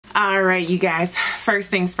All right, you guys, first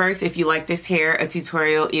things first, if you like this hair, a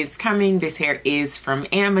tutorial is coming. This hair is from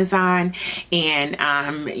Amazon, and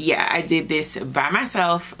yeah, I did this by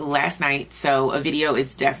myself last night, so a video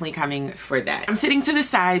is definitely coming for that. I'm sitting to the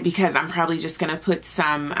side because I'm probably just gonna put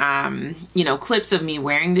some you know, clips of me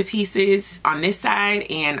wearing the pieces on this side,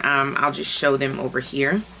 and I'll just show them over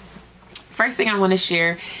here. First thing I want to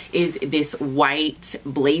share is this white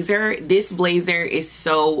blazer. This blazer is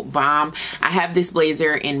so bomb. I have this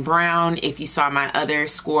blazer in brown. If you saw my other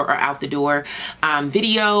score or out the door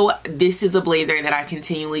video, this is a blazer that I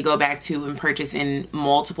continually go back to and purchase in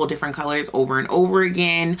multiple different colors over and over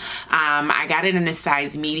again. I got it in a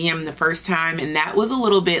size medium the first time, and that was a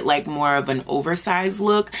little bit like more of an oversized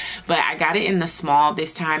look, but I got it in the small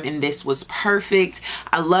this time, and this was perfect.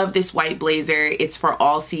 I love this white blazer. It's for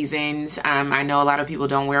all seasons. I know a lot of people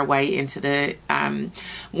don't wear white into the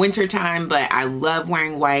winter time, but I love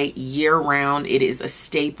wearing white year round. It is a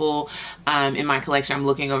staple in my collection. I'm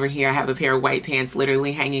looking over here. I have a pair of white pants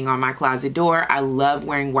literally hanging on my closet door. I love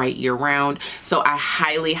wearing white year round, so I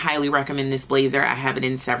highly recommend this blazer. I have it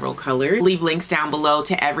in several colors. Leave links down below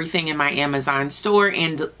to everything in my Amazon store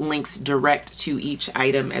and links direct to each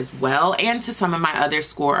item as well, and to some of my other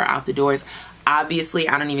score or out the doors. Obviously,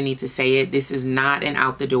 I don't even need to say it. This is not an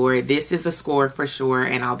out the door. This is a score for sure,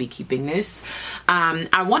 and I'll be keeping this.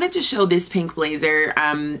 I wanted to show this pink blazer.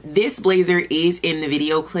 This blazer is in the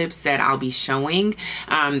video clips that I'll be showing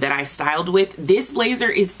that I styled with. This blazer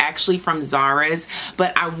is actually from Zara's,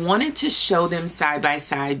 but I wanted to show them side by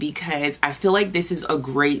side because I feel like this is a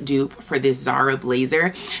great dupe for this Zara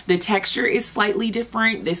blazer. The texture is slightly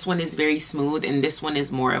different. This one is very smooth, and this one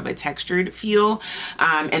is more of a textured feel,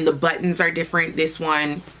 and the buttons are different. This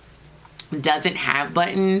one doesn't have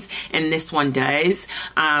buttons and this one does,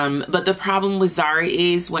 but the problem with Zara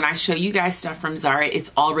is when I show you guys stuff from Zara,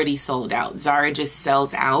 it's already sold out. Zara just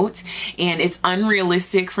sells out, and it's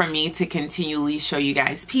unrealistic for me to continually show you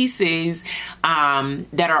guys pieces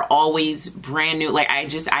that are always brand new. Like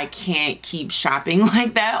I can't keep shopping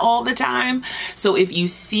like that all the time. So if you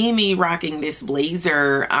see me rocking this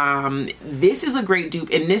blazer, this is a great dupe,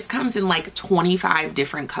 and this comes in like 25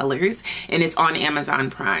 different colors, and it's on Amazon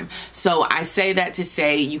Prime. So I say that to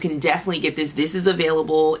say you can definitely get this. This is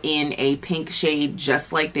available in a pink shade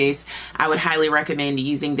just like this. I would highly recommend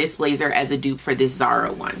using this blazer as a dupe for this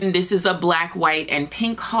Zara one. And this is a black, white, and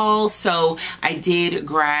pink haul. So I did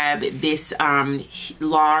grab this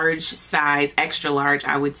large size, extra large,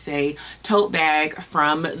 I would say, tote bag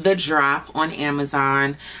from The Drop on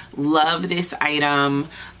Amazon. Love this item.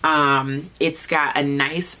 It's got a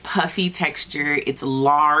nice puffy texture. It's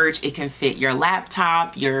large. It can fit your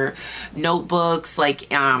laptop, your notebooks,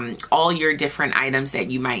 like all your different items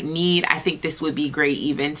that you might need. I think this would be great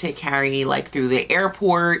even to carry like through the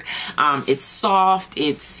airport. It's soft.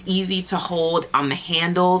 It's easy to hold on the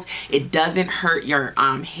handles. It doesn't hurt your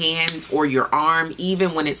hands or your arm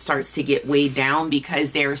even when it starts to get weighed down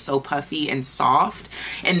because they're so puffy and soft.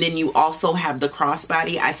 And then you also have the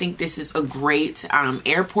crossbody. I think this is a great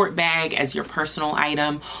airport bag as your personal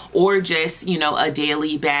item, or just, you know, a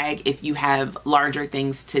daily bag if you have larger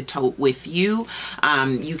things to tote with you.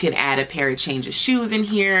 You can add a pair of change of shoes in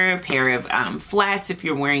here, a pair of flats if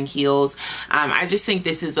you're wearing heels. I just think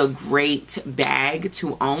this is a great bag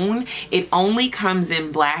to own. It only comes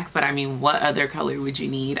in black, but I mean, what other color would you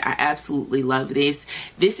need? I absolutely love this.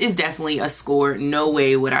 This is definitely a score. No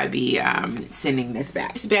way would I be sending this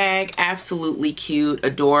back. This bag, absolutely cute,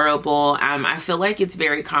 adorable. I feel like it's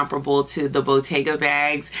very comparable to the Bottega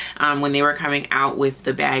bags when they were coming out with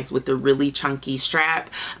the bags with the really chunky strap.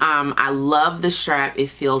 I love the strap. It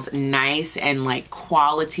feels nice and like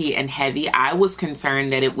quality and heavy. I was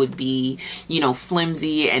concerned that it would be, you know,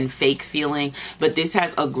 flimsy and fake feeling, but this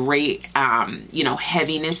has a great, you know,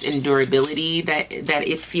 heaviness and durability that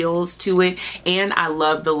it feels to it. And I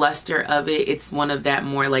love the luster of it. It's one of that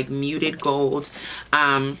more like muted gold.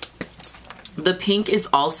 The pink is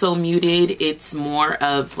also muted. It's more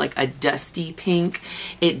of like a dusty pink.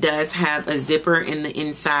 It does have a zipper in the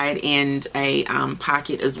inside and a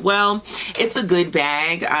pocket as well. It's a good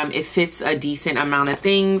bag. It fits a decent amount of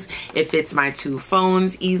things. It fits my 2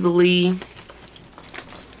 phones easily.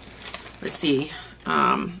 Let's see.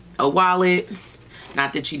 A wallet.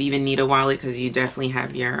 Not that you'd even need a wallet because you definitely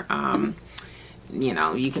have your, you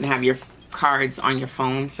know, you can have your cards on your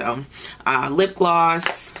phone. So lip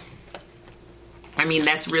gloss. I mean,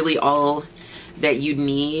 that's really all that you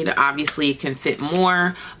need. Obviously, it can fit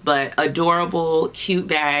more, but adorable, cute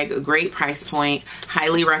bag, a great price point.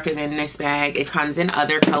 Highly recommend this bag. It comes in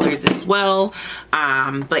other colors as well.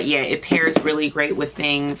 But yeah, it pairs really great with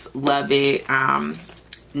things. Love it.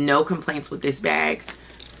 No complaints with this bag.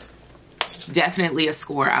 definitely a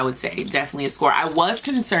score, I would say. Definitely a score. I was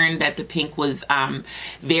concerned that the pink was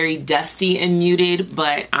very dusty and muted,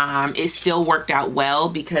 but it still worked out well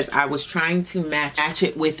because I was trying to match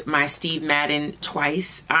it with my Steve Madden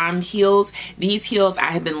Twice heels. These heels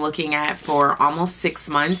I have been looking at for almost 6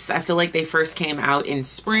 months. I feel like they first came out in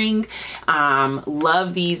spring.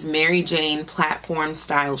 Love these Mary Jane platform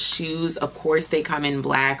style shoes. Of course they come in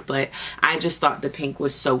black, but I just thought the pink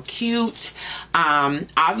was so cute.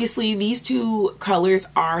 Obviously these two colors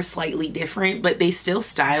are slightly different, but they still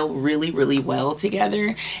style really, really well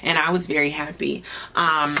together, and I was very happy.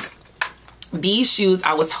 These shoes,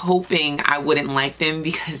 I was hoping I wouldn't like them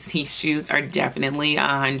because these shoes are definitely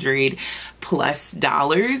 $100+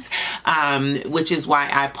 which is why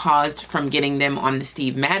I paused from getting them on the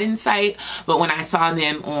Steve Madden site. But when I saw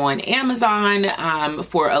them on Amazon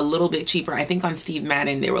for a little bit cheaper, I think on Steve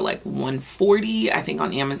Madden they were like $140. I think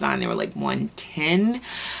on Amazon they were like $110.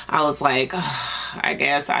 I was like, oh, I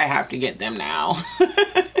guess I have to get them now.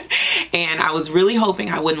 And I was really hoping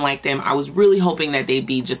I wouldn't like them. I was really hoping that they'd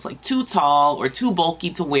be just like too tall or too bulky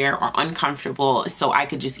to wear or uncomfortable, so I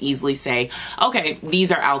could just easily say, okay,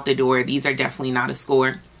 these are out the door. These are definitely not a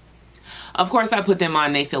score. Of course I put them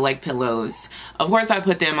on, they feel like pillows. Of course I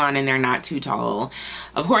put them on and they're not too tall.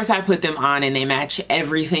 Of course I put them on and they match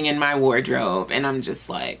everything in my wardrobe, and I'm just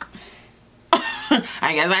like,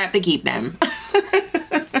 I guess I have to keep them.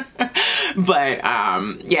 But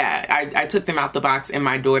yeah, I took them out the box and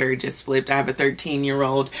my daughter just flipped. I have a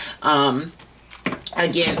 13-year-old.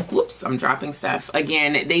 Again, whoops, I'm dropping stuff.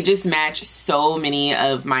 Again, they just match so many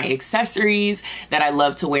of my accessories that I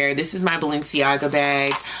love to wear. This is my Balenciaga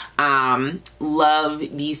bag. Love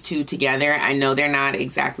these two together. I know they're not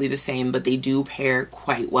exactly the same, but they do pair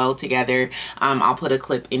quite well together. I'll put a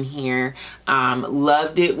clip in here.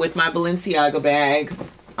 Loved it with my Balenciaga bag.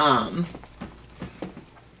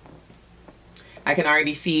 I can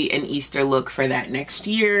already see an Easter look for that next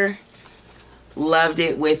year. Loved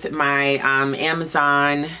it with my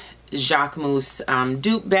Amazon Jacquemus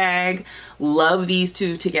dupe bag. Love these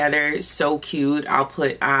two together. So cute. I'll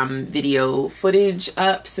put video footage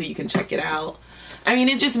up so you can check it out. I mean,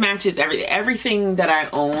 it just matches everything that I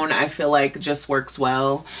own. I feel like just works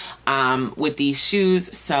well with these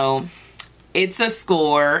shoes. So it's a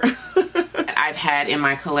score. I've had in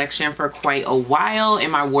my collection for quite a while,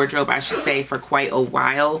 in my wardrobe I should say, for quite a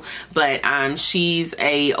while, but she's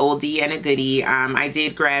a oldie and a goodie. I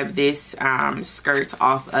did grab this skirt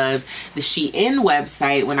off of the Shein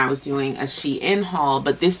website when I was doing a Shein haul,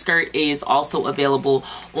 but this skirt is also available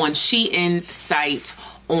on Shein's site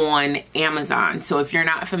on Amazon. So if you're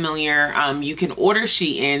not familiar, you can order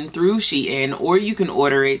Shein through Shein, or you can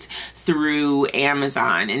order it through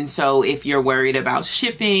Amazon. And so if you're worried about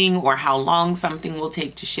shipping or how long something will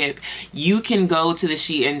take to ship, you can go to the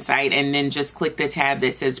Shein site and then just click the tab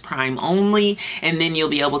that says Prime Only, and then you'll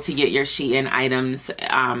be able to get your Shein items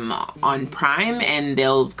on Prime, and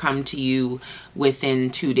they'll come to you within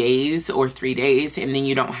 2 days or 3 days, and then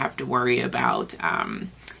you don't have to worry about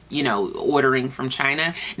you know, ordering from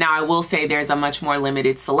China. Now I will say there's a much more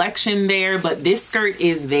limited selection there, but this skirt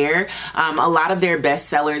is there. A lot of their best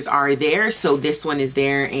sellers are there, so this one is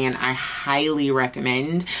there and I highly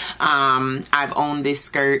recommend. I've owned this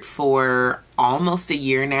skirt for almost a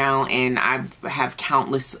year now, and I have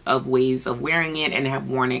countless of ways of wearing it and have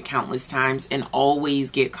worn it countless times and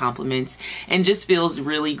always get compliments, and just feels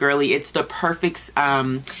really girly. It's the perfect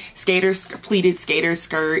pleated skater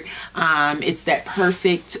skirt. It's that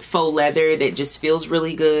perfect faux leather that just feels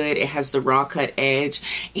really good. It has the raw cut edge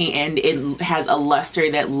and it has a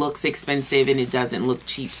luster that looks expensive and it doesn't look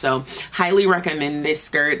cheap. So highly recommend this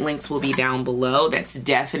skirt. Links will be down below. That's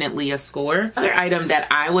definitely a score. Another item that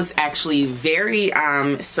I was actually very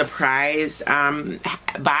surprised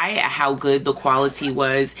by how good the quality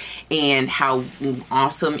was and how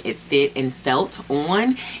awesome it fit and felt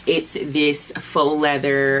on. It's this faux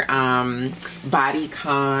leather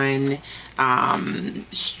bodycon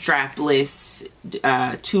strapless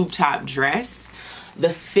tube top dress. The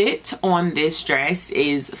fit on this dress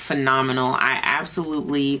is phenomenal. I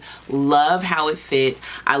absolutely love how it fit.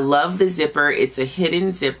 I love the zipper. It's a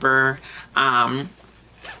hidden zipper.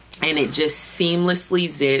 And it just seamlessly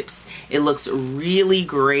zips. It looks really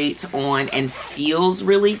great on and feels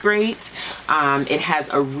really great. It has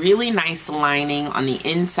a really nice lining on the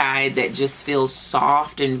inside that just feels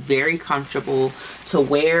soft and very comfortable to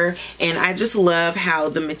wear. And I just love how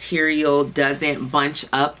the material doesn't bunch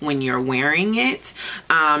up when you're wearing it.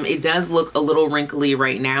 It does look a little wrinkly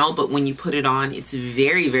right now, but when you put it on, it's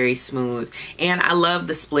very, very smooth. And I love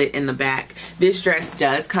the split in the back. This dress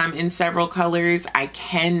does come in several colors. I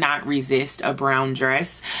cannot not resist a brown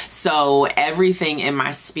dress. So everything in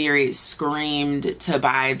my spirit screamed to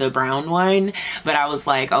buy the brown one, but I was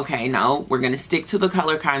like, okay, no, we're gonna stick to the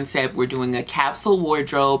color concept. We're doing a capsule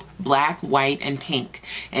wardrobe, black, white, and pink.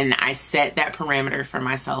 And I set that parameter for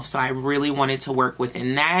myself, so I really wanted to work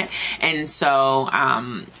within that. And so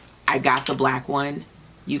I got the black one.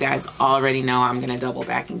 You guys already know I'm gonna double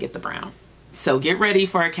back and get the brown. So get ready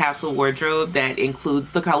for a capsule wardrobe that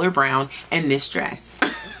includes the color brown and this dress.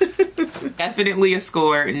 Definitely a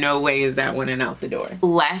score. No way is that one and out the door.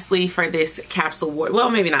 Lastly, for this capsule wardrobe, well,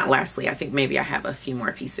 maybe not lastly, I think maybe I have a few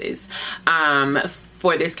more pieces.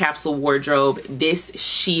 For this capsule wardrobe, this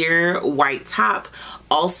sheer white top,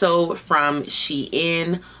 also from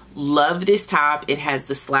Shein. Love this top. It has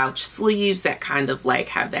the slouch sleeves that kind of like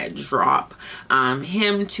have that drop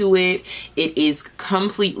hem to it. It is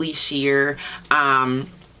completely sheer.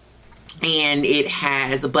 And it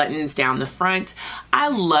has buttons down the front. I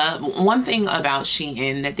love one thing about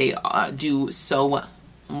Shein that they do so well.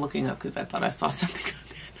 I'm looking up because I thought I saw something up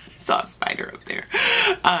there. I saw a spider up there.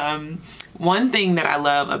 One thing that I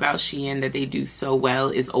love about Shein that they do so well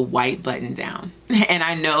is a white button down. And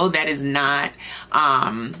I know that is not,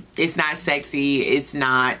 it's not sexy, it's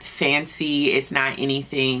not fancy, it's not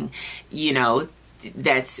anything, you know,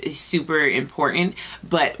 that's super important.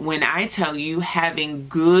 But when I tell you having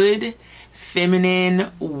good feminine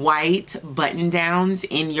white button downs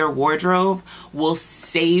in your wardrobe will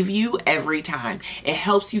save you every time. It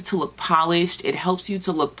helps you to look polished. It helps you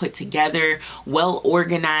to look put together, well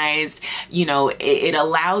organized. You know, it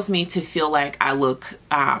allows me to feel like I look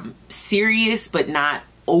serious, but not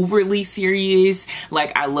overly serious.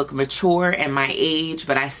 Like I look mature at my age,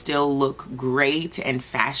 but I still look great and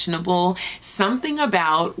fashionable. Something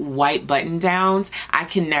about white button downs, I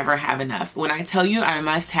can never have enough. When I tell you I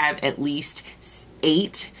must have at least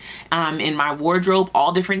 8 in my wardrobe,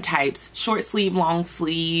 all different types, short sleeve, long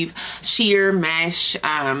sleeve, sheer, mesh,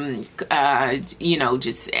 you know,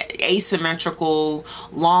 just asymmetrical,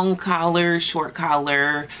 long collar, short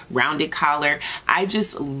collar, rounded collar. I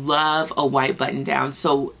just love a white button down.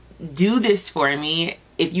 So do this for me.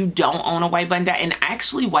 If you don't own a white button down, and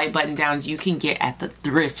actually white button downs you can get at the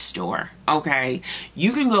thrift store, okay?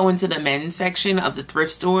 You can go into the men's section of the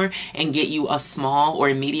thrift store and get you a small or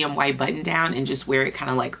a medium white button down and just wear it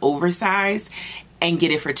kind of like oversized and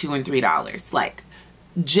get it for $2 and $3. Like,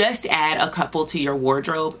 just add a couple to your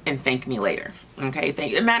wardrobe and thank me later, okay?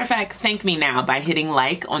 Matter of fact, thank me now by hitting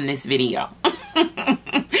like on this video.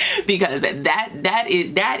 Because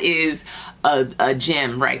that is a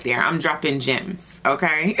gem right there. I'm dropping gems,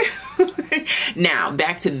 okay? Now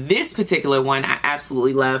back to this particular one I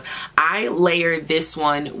absolutely love. I layered this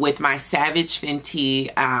one with my Savage Fenty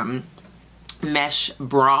mesh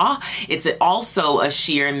bra. It's also a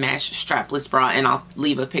sheer mesh strapless bra, and I'll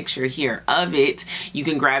leave a picture here of it. You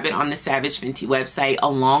can grab it on the Savage Fenty website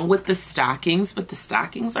along with the stockings, but the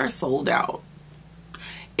stockings are sold out.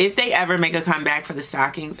 If they ever make a comeback for the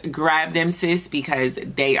stockings, grab them, sis, because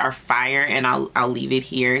they are fire, and I'll leave it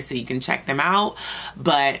here so you can check them out.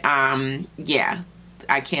 But yeah,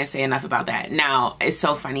 I can't say enough about that. Now, it's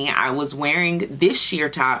so funny. I was wearing this sheer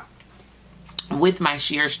top with my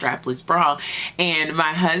sheer strapless bra, and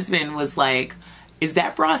my husband was like, is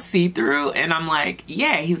that bra see-through? And I'm like,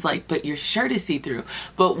 yeah. He's like, but your shirt is see-through.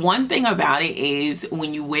 But one thing about it is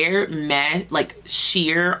when you wear mesh, like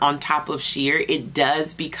sheer on top of sheer, it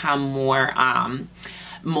does become more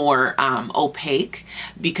opaque,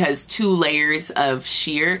 because 2 layers of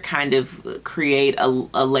sheer kind of create a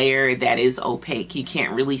layer that is opaque. You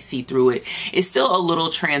can't really see through it. It's still a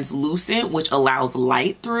little translucent, which allows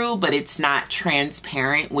light through, but it's not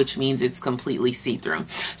transparent, which means it's completely see-through.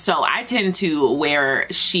 So I tend to wear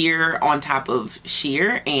sheer on top of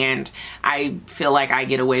sheer, and I feel like I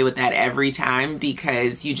get away with that every time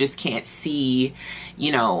because you just can't see,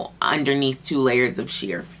 you know, underneath 2 layers of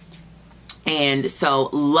sheer. And so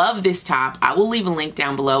love this top. I will leave a link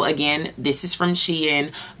down below. Again, this is from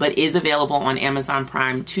Shein, but is available on Amazon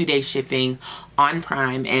Prime, 2-day shipping on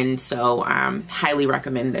Prime. And so highly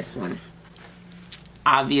recommend this one.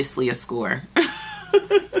 Obviously a score.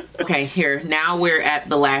 Okay, here, now we're at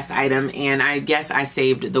the last item, and I guess I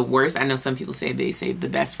saved the worst. I know some people say they saved the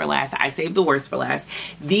best for last. I saved the worst for last.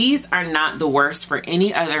 These are not the worst for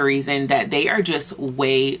any other reason that they are just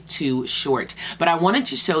way too short. But I wanted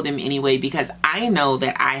to show them anyway because I know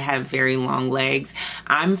that I have very long legs.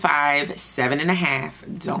 I'm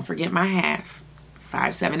 5'7.5". Don't forget my half.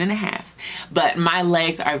 5'7.5", but my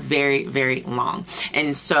legs are very, very long.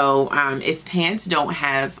 And so if pants don't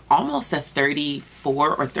have almost a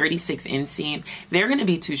 34 or 36 inseam, they're going to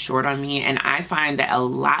be too short on me. And I find that a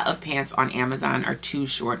lot of pants on Amazon are too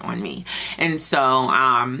short on me. And so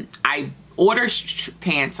I order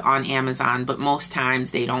pants on Amazon, but most times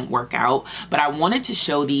they don't work out. But I wanted to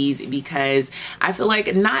show these because I feel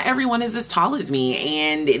like not everyone is as tall as me,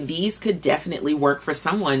 and these could definitely work for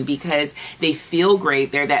someone because they feel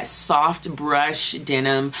great. They're that soft brush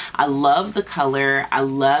denim. I love the color. I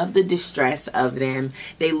love the distress of them.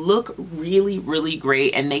 They look really, really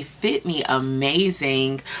great, and they fit me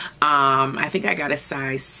amazing. I think I got a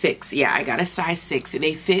size 6. Yeah, I got a size 6.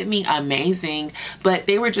 They fit me amazing, but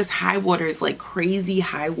they were just high waters, like crazy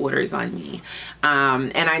high waters on me.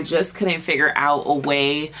 And I just couldn't figure out a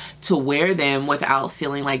way to wear them without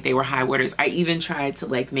feeling like they were high waters. I even tried to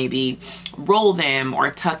like maybe roll them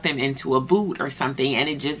or tuck them into a boot or something, and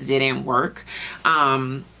it just didn't work.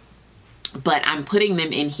 But I'm putting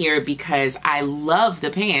them in here because I love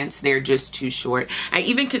the pants. They're just too short. I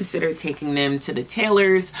even considered taking them to the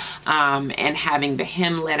tailor's and having the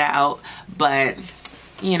hem let out, but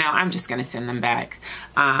you know, I'm just gonna send them back,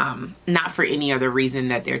 not for any other reason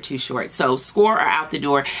that they're too short. So score or out the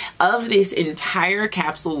door. Of this entire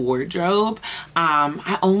capsule wardrobe,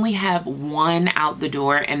 I only have one out the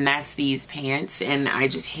door, and that's these pants. And I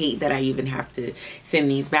just hate that I even have to send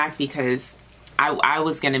these back because I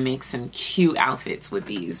was gonna make some cute outfits with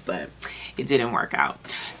these, but it didn't work out.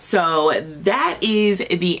 So that is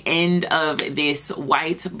the end of this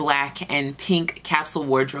white, black, and pink capsule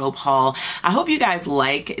wardrobe haul. I hope you guys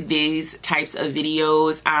like these types of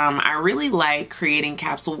videos. I really like creating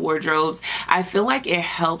capsule wardrobes. I feel like it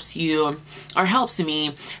helps you, or helps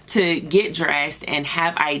me, to get dressed and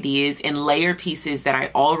have ideas and layer pieces that I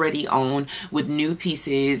already own with new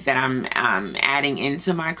pieces that I'm adding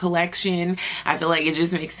into my collection. I feel like it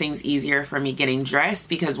just makes things easier for me getting dressed,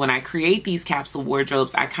 because when I create these capsule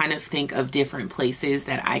wardrobes, I kind of think of different places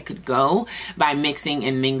that I could go by mixing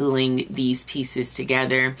and mingling these pieces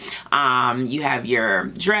together. You have your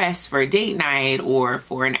dress for a date night or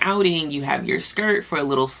for an outing. You have your skirt for a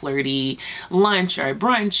little flirty lunch or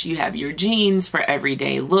brunch. You have your jeans for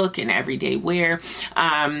everyday look and everyday wear.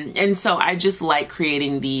 And so I just like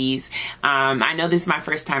creating these. I know this is my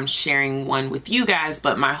first time sharing one with you guys,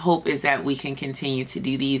 but my hope is that we can continue to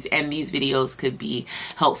do these, and these videos could be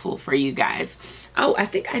helpful for you guys. Oh, I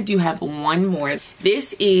think I do have one more.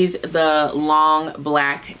 This is the long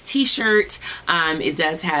black t-shirt. It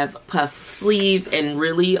does have puff sleeves and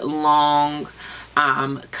really long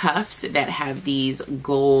cuffs that have these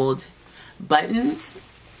gold buttons.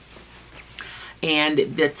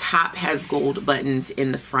 And the top has gold buttons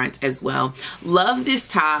in the front as well. Love this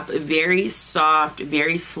top. Very soft,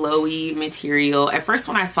 very flowy material. At first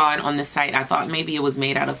when I saw it on the site, I thought maybe it was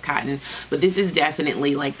made out of cotton, but this is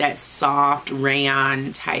definitely like that soft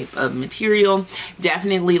rayon type of material.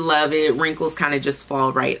 Definitely love it. Wrinkles kind of just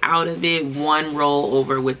fall right out of it. One roll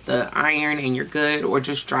over with the iron and you're good, or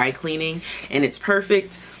just dry cleaning and it's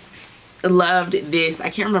perfect. Loved this.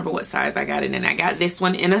 I can't remember what size I got it in. I got this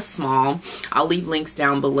one in a small. I'll leave links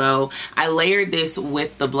down below. I layered this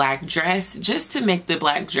with the black dress just to make the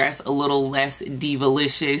black dress a little less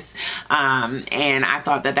divalicious. And I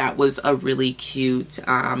thought that that was a really cute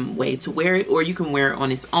way to wear it. Or you can wear it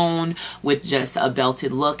on its own with just a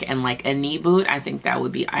belted look and like a knee boot. I think that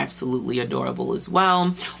would be absolutely adorable as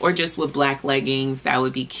well. Or just with black leggings, that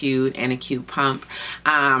would be cute, and a cute pump.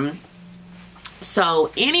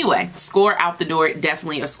 So anyway, score out the door.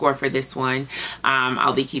 Definitely a score for this one.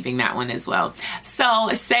 I'll be keeping that one as well. So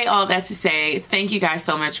say all that to say, thank you guys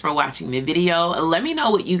so much for watching the video. Let me know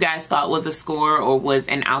what you guys thought was a score or was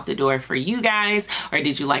an out the door for you guys, or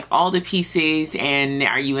did you like all the pieces, and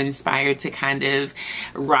are you inspired to kind of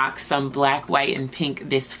rock some black, white, and pink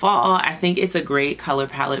this fall? I think it's a great color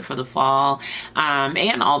palette for the fall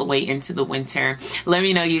and all the way into the winter. Let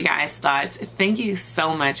me know you guys' thoughts. Thank you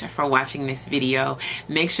so much for watching this video.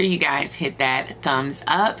 Make sure you guys hit that thumbs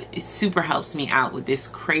up. It super helps me out with this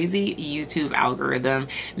crazy YouTube algorithm.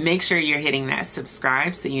 Make sure you're hitting that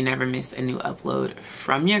subscribe so you never miss a new upload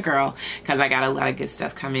from your girl, because I got a lot of good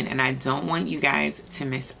stuff coming and I don't want you guys to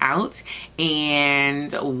miss out.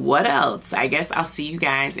 And what else? I guess I'll see you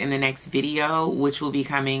guys in the next video, which will be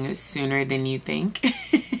coming sooner than you think.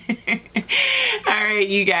 Alright,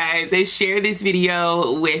 you guys, share this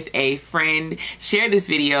video with a friend. Share this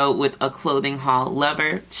video with a clothing haul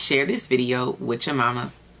lover. Share this video with your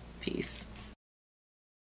mama. Peace.